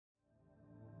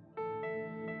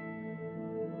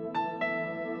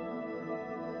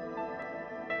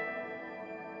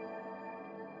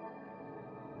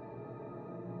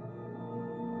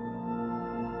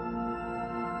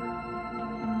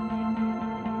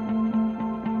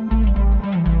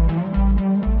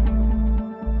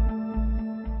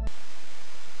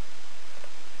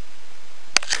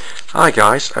Hi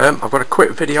guys, I've got a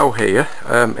quick video here.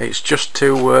 It's just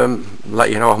to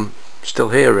let you know I'm still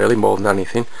here really, more than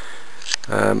anything.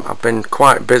 I've been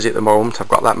quite busy at the moment. I've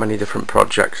got that many different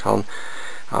projects on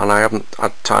and I haven't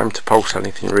had time to post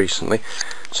anything recently,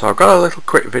 so I've got a little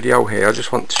quick video here. I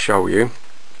just want to show you.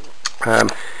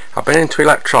 I've been into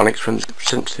electronics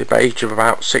since the age of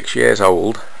about 6 years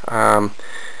old. Me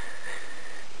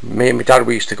and my dad,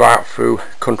 we used to go out through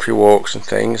country walks and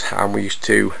things, and we used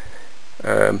to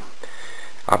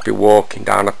I'd be walking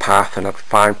down a path and I'd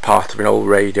find part of an old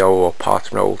radio or part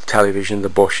of an old television in the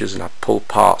bushes, and I'd pull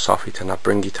parts off it and I'd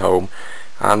bring it home,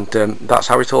 and that's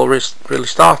how it all really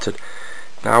started.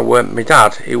 Now my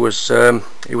dad, he was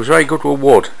very good with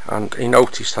wood, and he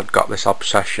noticed I'd got this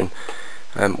obsession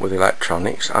with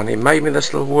electronics, and he made me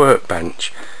this little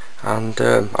workbench, and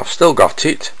I've still got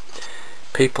it.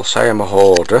 People say I'm a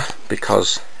hoarder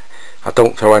because I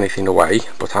don't throw anything away,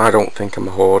 but I don't think I'm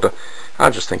a hoarder. I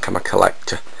just think I'm a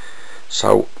collector.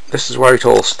 So this is where it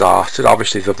all started.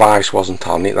 Obviously the vice wasn't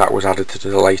on it, that was added to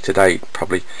the later date,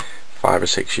 probably 5 or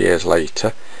 6 years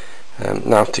later.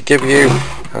 Now, to give you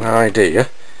an idea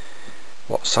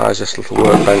what size this little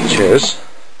workbench is,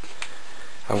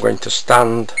 I'm going to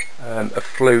stand a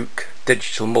Fluke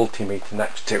digital multimeter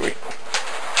next to it.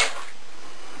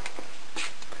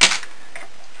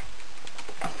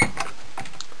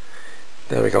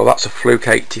 There we go, that's a Fluke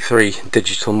 83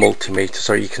 digital multimeter,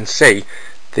 so you can see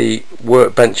the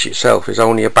workbench itself is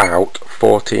only about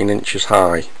 14 inches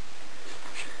high,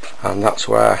 and that's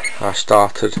where I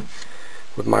started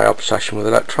with my obsession with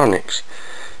electronics.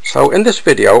 So in this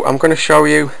video I'm going to show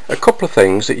you a couple of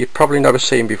things that you've probably never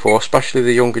seen before, especially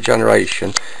the younger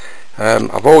generation.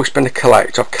 I've always been a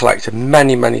collector. I've collected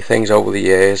many things over the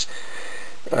years.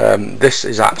 This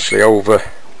is actually over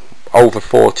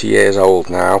 40 years old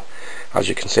now. As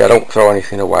you can see, I don't throw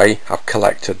anything away. I've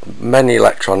collected many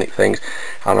electronic things,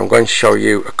 and I'm going to show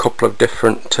you a couple of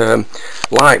different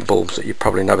light bulbs that you've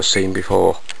probably never seen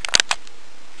before.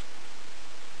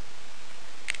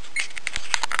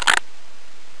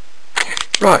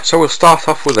 Right, so we'll start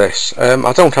off with this.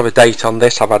 I don't have a date on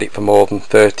this. I've had it for more than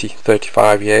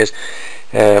 35 years.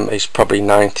 It's probably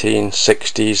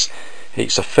 1960s.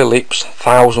 It's a Philips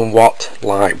 1000-watt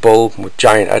light bulb with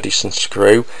giant Edison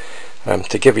screw.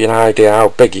 To give you an idea how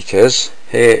big it is,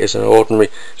 here is an ordinary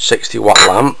 60-watt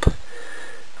lamp,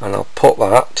 and I'll put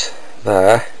that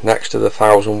there next to the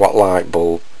 1000-watt light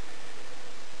bulb.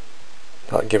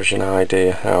 That gives you an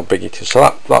idea how big it is.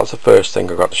 So that's the first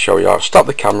thing I've got to show you. I'll stop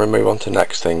the camera and move on to the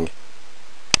next thing.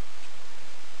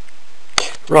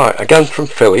 Right, again from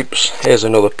Philips, here's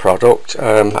another product.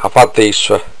 I've had these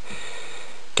for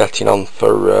getting on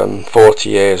for 40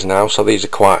 years now, so these are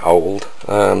quite old.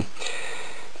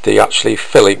 The actually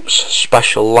Philips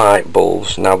special light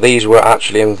bulbs. Now these were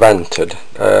actually invented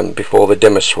before the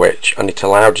dimmer switch, and it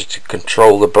allowed you to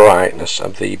control the brightness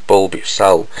of the bulb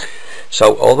itself.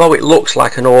 So although it looks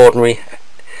like an ordinary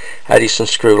Edison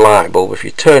screw light bulb, if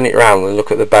you turn it around and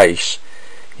look at the base,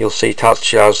 you'll see it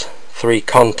actually has 3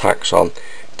 contacts on,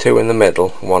 2 in the middle,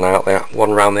 one out there, one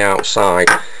around the outside.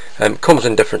 Comes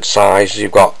in different sizes.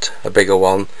 You've got a bigger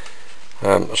one,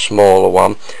 a smaller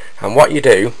one, and what you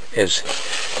do is,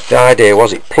 the idea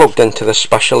was it plugged into the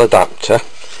special adapter,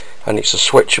 and it's a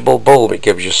switchable bulb. It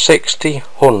gives you 60,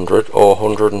 100 or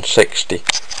 160.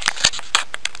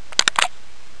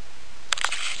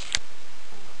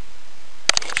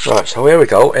 Right, so here we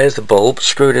go. Here's the bulb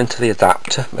screwed into the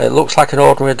adapter. It looks like an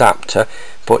ordinary adapter,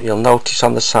 but you'll notice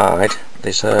on the side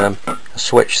there's a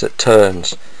switch that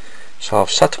turns. So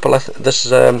I've set up this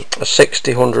is a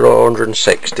 60, 100 or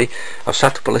 160. I've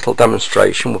set up a little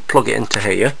demonstration. We'll plug it into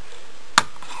here.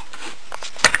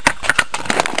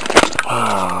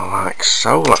 Like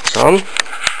so, that's on.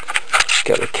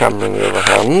 Get the camera in the other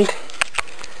hand.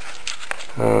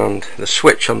 And the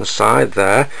switch on the side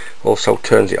there also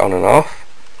turns it on and off.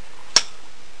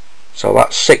 So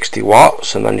that's 60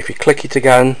 watts, and then if you click it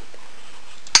again,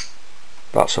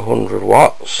 that's 100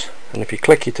 watts. And if you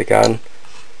click it again,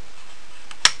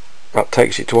 that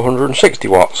takes it to 160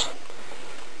 watts.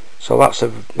 So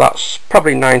that's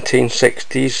probably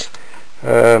 1960s.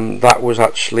 That was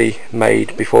actually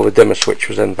made before the dimmer switch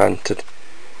was invented.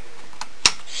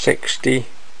 60,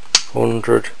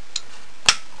 100,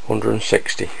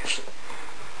 160.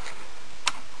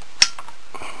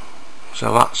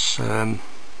 So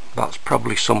that's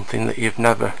probably something that you've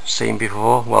never seen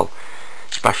before. Well,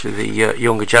 especially the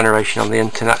younger generation on the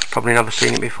internet probably never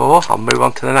seen it before. I'll move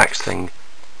on to the next thing.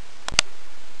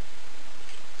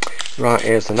 Right,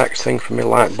 here's the next thing from my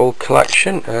light bulb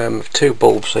collection. 2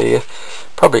 bulbs here,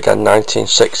 probably again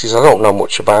 1960s. I don't know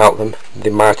much about them. They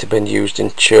might have been used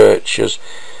in churches,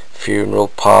 funeral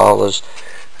parlours.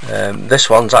 This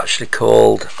one's actually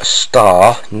called a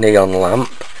star neon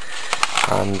lamp,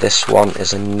 and this one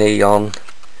is a neon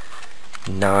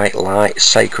night light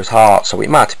Sacred Heart, so it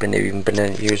might have even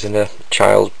been using a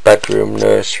child's bedroom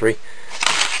nursery.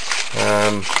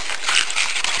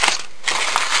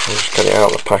 Just get it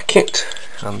out of the packet,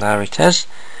 and there it is.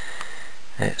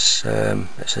 It's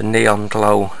a neon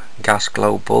glow gas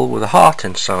glow bulb with a heart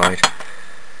inside.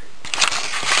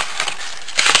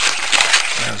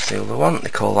 There's the other one. They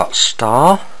call that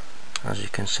star. As you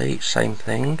can see, same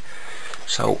thing.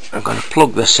 So I'm going to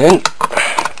plug this in.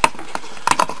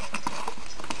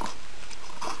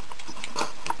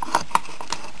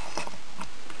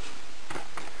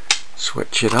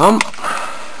 Switch it on,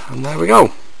 and there we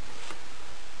go.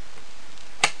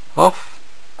 Off.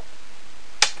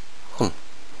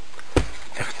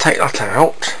 If I take that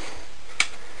out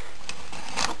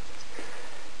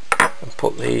and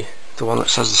put the one that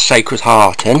says the Sacred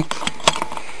Heart in,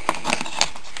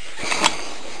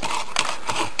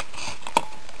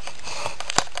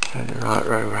 turn it right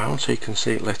around so you can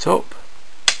see it lit up.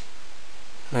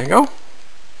 There you go.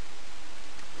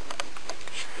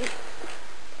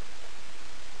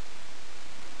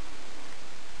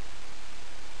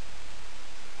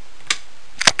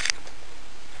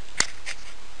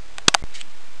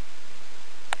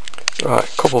 Right,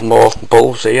 a couple more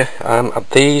bulbs here.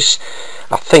 These,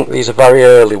 I think these are very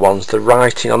early ones. The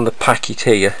writing on the packet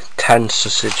here tends to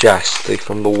suggest they're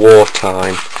from the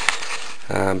wartime,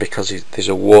 because there's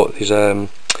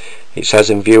it says,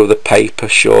 in view of the paper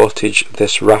shortage,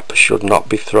 this wrapper should not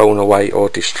be thrown away or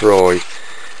destroyed.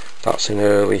 That's an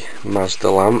early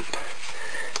Mazda lamp.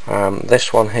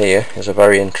 This one here is a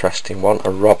very interesting one,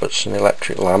 a Robertson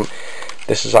electric lamp.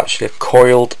 This is actually a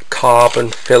coiled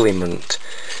carbon filament.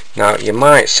 Now you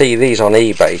might see these on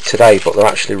eBay today, but they're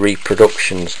actually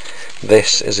reproductions.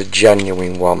 This is a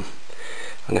genuine one,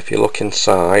 and if you look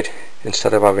inside,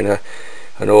 instead of having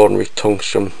an ordinary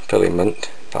tungsten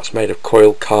filament, that's made of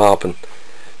coiled carbon.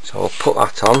 So I'll put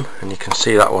that on, and you can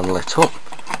see that one lit up.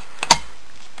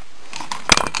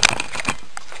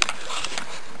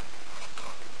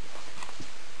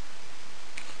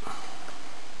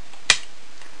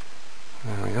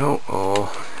 There we go.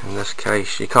 Or in this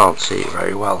case, you can't see it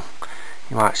very well.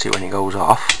 You might see it when it goes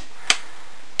off.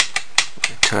 If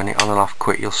you turn it on and off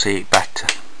quick, you'll see it better.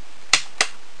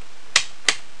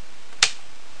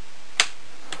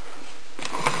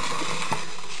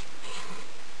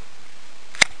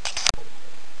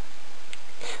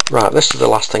 Right, this is the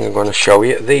last thing I'm going to show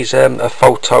you. These are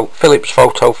Philips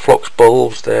photo flux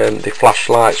bulbs. The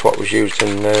flashlights, what was used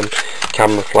in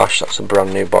camera flash. That's a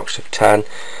brand new box of 10.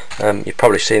 You've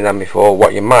probably seen them before.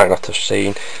 What you might not have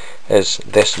seen is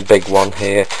this big one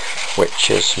here, which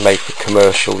is made for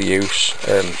commercial use.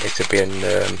 It could be in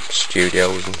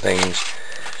studios and things.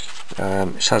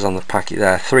 It says on the packet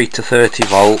there 3 to 30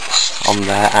 volts on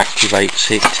there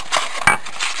activates it.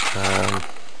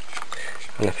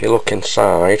 And if you look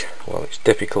inside, well, it's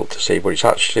difficult to see, but it's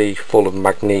actually full of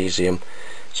magnesium,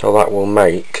 so that will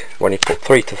make, when you put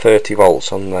 3 to 30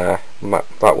 volts on there,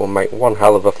 that will make one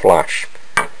hell of a flash.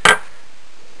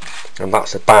 And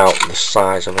that's about the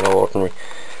size of an ordinary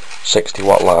 60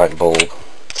 watt light bulb.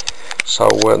 So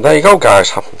there you go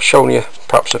guys, I've shown you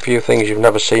perhaps a few things you've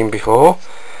never seen before.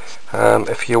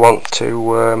 If you want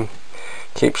to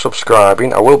keep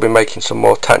subscribing, I will be making some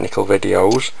more technical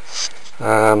videos.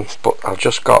 But I've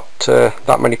just got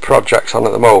that many projects on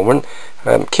at the moment.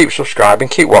 Keep subscribing,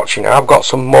 keep watching. I've got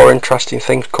some more interesting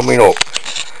things coming up.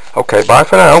 Okay, bye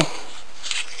for now.